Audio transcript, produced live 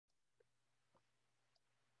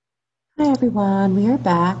Hi everyone, we are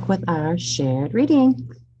back with our shared reading.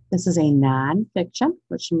 This is a non-fiction,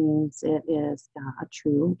 which means it is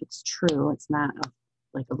it's true. It's not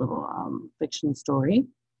like a little fiction story.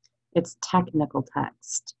 It's technical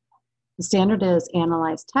text. The standard is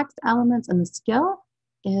analyze text elements and the skill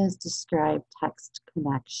is describe text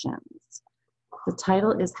connections. The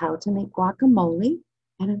title is How to Make Guacamole.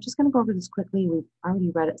 And I'm just going to go over this quickly. We've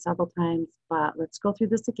already read it several times, but let's go through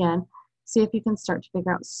this again. See if you can start to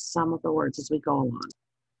figure out some of the words as we go along.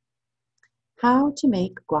 How to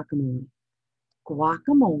make guacamole.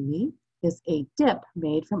 Guacamole is a dip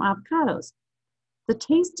made from avocados. The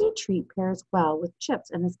tasty treat pairs well with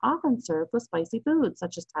chips and is often served with spicy foods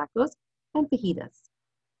such as tacos and fajitas.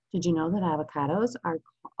 Did you know that avocados are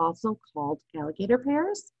also called alligator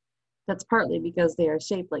pears? That's partly because they are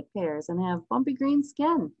shaped like pears and have bumpy green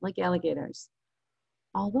skin like alligators.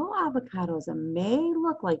 Although avocados may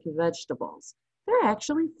look like vegetables, they're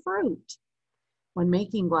actually fruit. When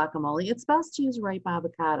making guacamole, it's best to use ripe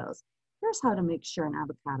avocados. Here's how to make sure an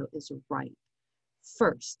avocado is ripe.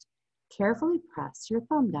 First, carefully press your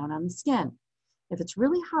thumb down on the skin. If it's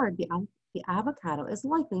really hard, the avocado is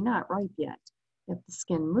likely not ripe yet. If the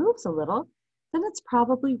skin moves a little, then it's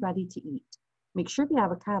probably ready to eat. Make sure the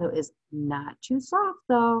avocado is not too soft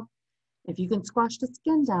though. If you can squash the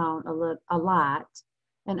skin down a lot,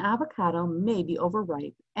 an avocado may be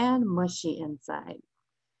overripe and mushy inside.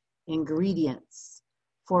 Ingredients: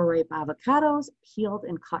 4 ripe avocados, peeled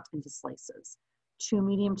and cut into slices. 2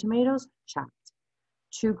 medium tomatoes, chopped.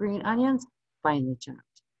 2 green onions, finely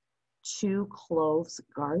chopped. 2 cloves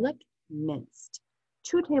garlic, minced.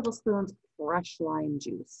 2 tablespoons fresh lime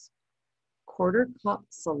juice. 1/4 cup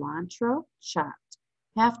cilantro, chopped.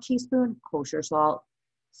 1/2 teaspoon kosher salt.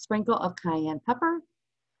 Sprinkle of cayenne pepper.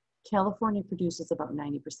 California produces about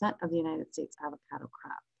 90% of the United States avocado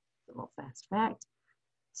crop. A little fast fact.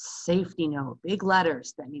 Safety note, big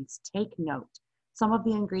letters, that means take note. Some of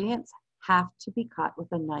the ingredients have to be cut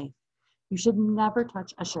with a knife. You should never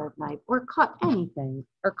touch a sharp knife or cut anything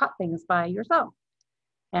or cut things by yourself.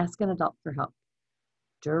 Ask an adult for help.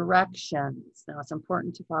 Directions. Now it's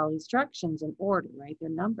important to follow these directions in order, right? They're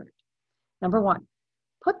numbered. Number 1,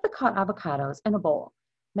 put the cut avocados in a bowl.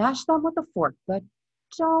 Mash them with a fork, but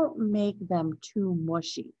don't make them too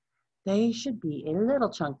mushy. They should be a little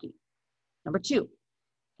chunky. Number 2,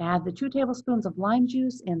 add the 2 tablespoons of lime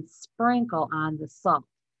juice and sprinkle on the salt.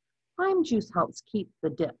 Lime juice helps keep the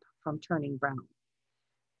dip from turning brown.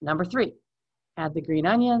 Number 3, add the green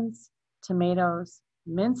onions, tomatoes,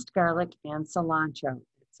 minced garlic, and cilantro.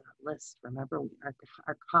 It's a list. Remember,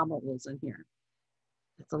 our comma rules in here.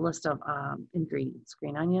 It's a list of ingredients: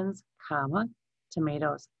 green onions, comma,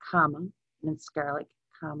 tomatoes, comma, minced garlic,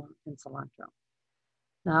 comma, and cilantro.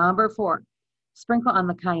 Number 4, sprinkle on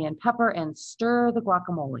the cayenne pepper and stir the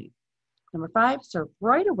guacamole. Number 5, serve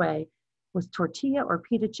right away with tortilla or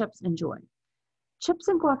pita chips. Enjoy. Chips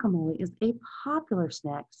and guacamole is a popular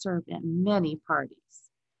snack served at many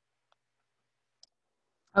parties.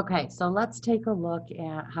 Okay, so let's take a look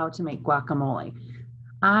at how to make guacamole.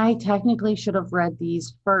 I technically should have read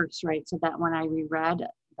these first, right? So that when I reread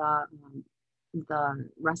the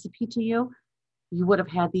recipe to you, you would have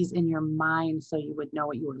had these in your mind so you would know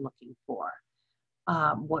what you were looking for.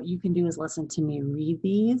 What you can do is listen to me read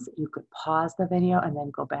these. You could pause the video and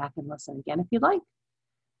then go back and listen again if you'd like.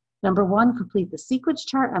 Number 1, complete the sequence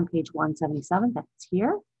chart on page 177, that's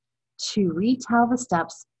here, to retell the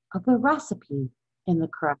steps of the recipe in the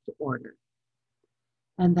correct order.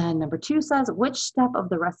 And then number 2 says, which step of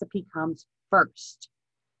the recipe comes first?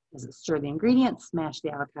 Is it stir the ingredients, smash the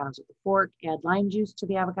avocados with a fork, add lime juice to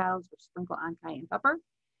the avocados, or sprinkle on cayenne pepper?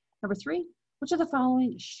 Number 3, which of the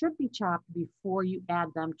following should be chopped before you add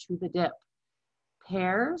them to the dip?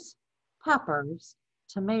 Pears, peppers,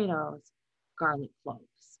 tomatoes, garlic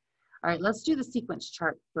cloves. All right, let's do the sequence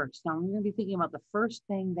chart first. Now we're going to be thinking about the first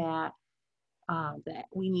thing that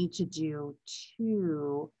we need to do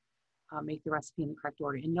to make the recipe in the correct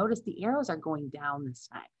order. And notice the arrows are going down this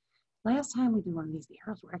time. Last time we did one of these, the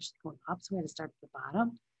arrows were actually going up, so we had to start at the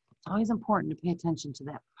bottom. It's always important to pay attention to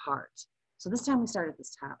that part. So this time we start at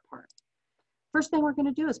this top part. First thing we're going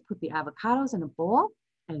to do is put the avocados in a bowl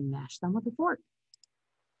and mash them with a fork.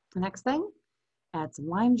 The next thing, add some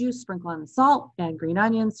lime juice, sprinkle on the salt, add green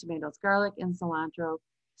onions, tomatoes, garlic, and cilantro,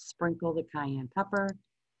 sprinkle the cayenne pepper.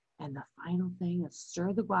 And the final thing is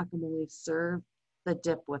stir the guacamole, serve the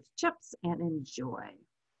dip with chips, and enjoy.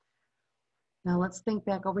 Now let's think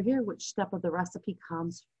back over here. Which step of the recipe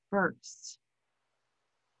comes first?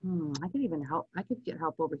 I could get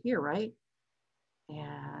help over here, right?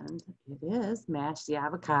 And it is mash the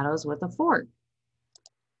avocados with a fork.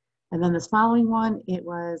 And then this following one, it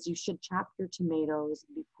was you should chop your tomatoes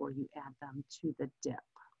before you add them to the dip.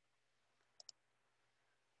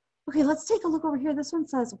 Okay, let's take a look over here. This one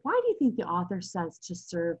says, why do you think the author says to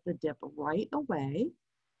serve the dip right away?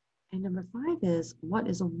 And number 5 is, what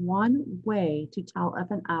is one way to tell if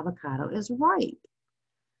an avocado is ripe?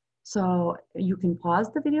 So you can pause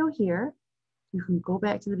the video here. You can go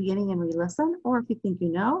back to the beginning and re-listen, or if you think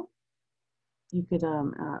you know, you could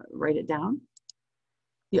write it down.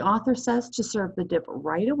 The author says to serve the dip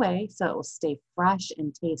right away so it will stay fresh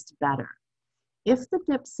and taste better. If the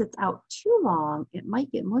dip sits out too long, it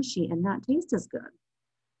might get mushy and not taste as good.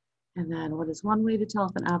 And then what is one way to tell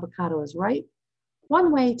if an avocado is ripe?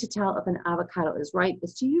 One way to tell if an avocado is ripe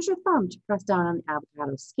is to use your thumb to press down on the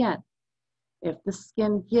avocado skin. If the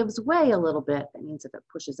skin gives way a little bit, that means if it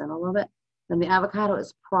pushes in a little bit, then the avocado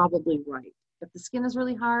is probably ripe. If the skin is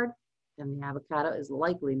really hard, then the avocado is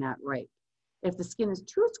likely not ripe. If the skin is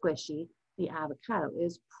too squishy, the avocado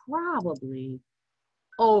is probably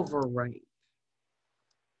overripe.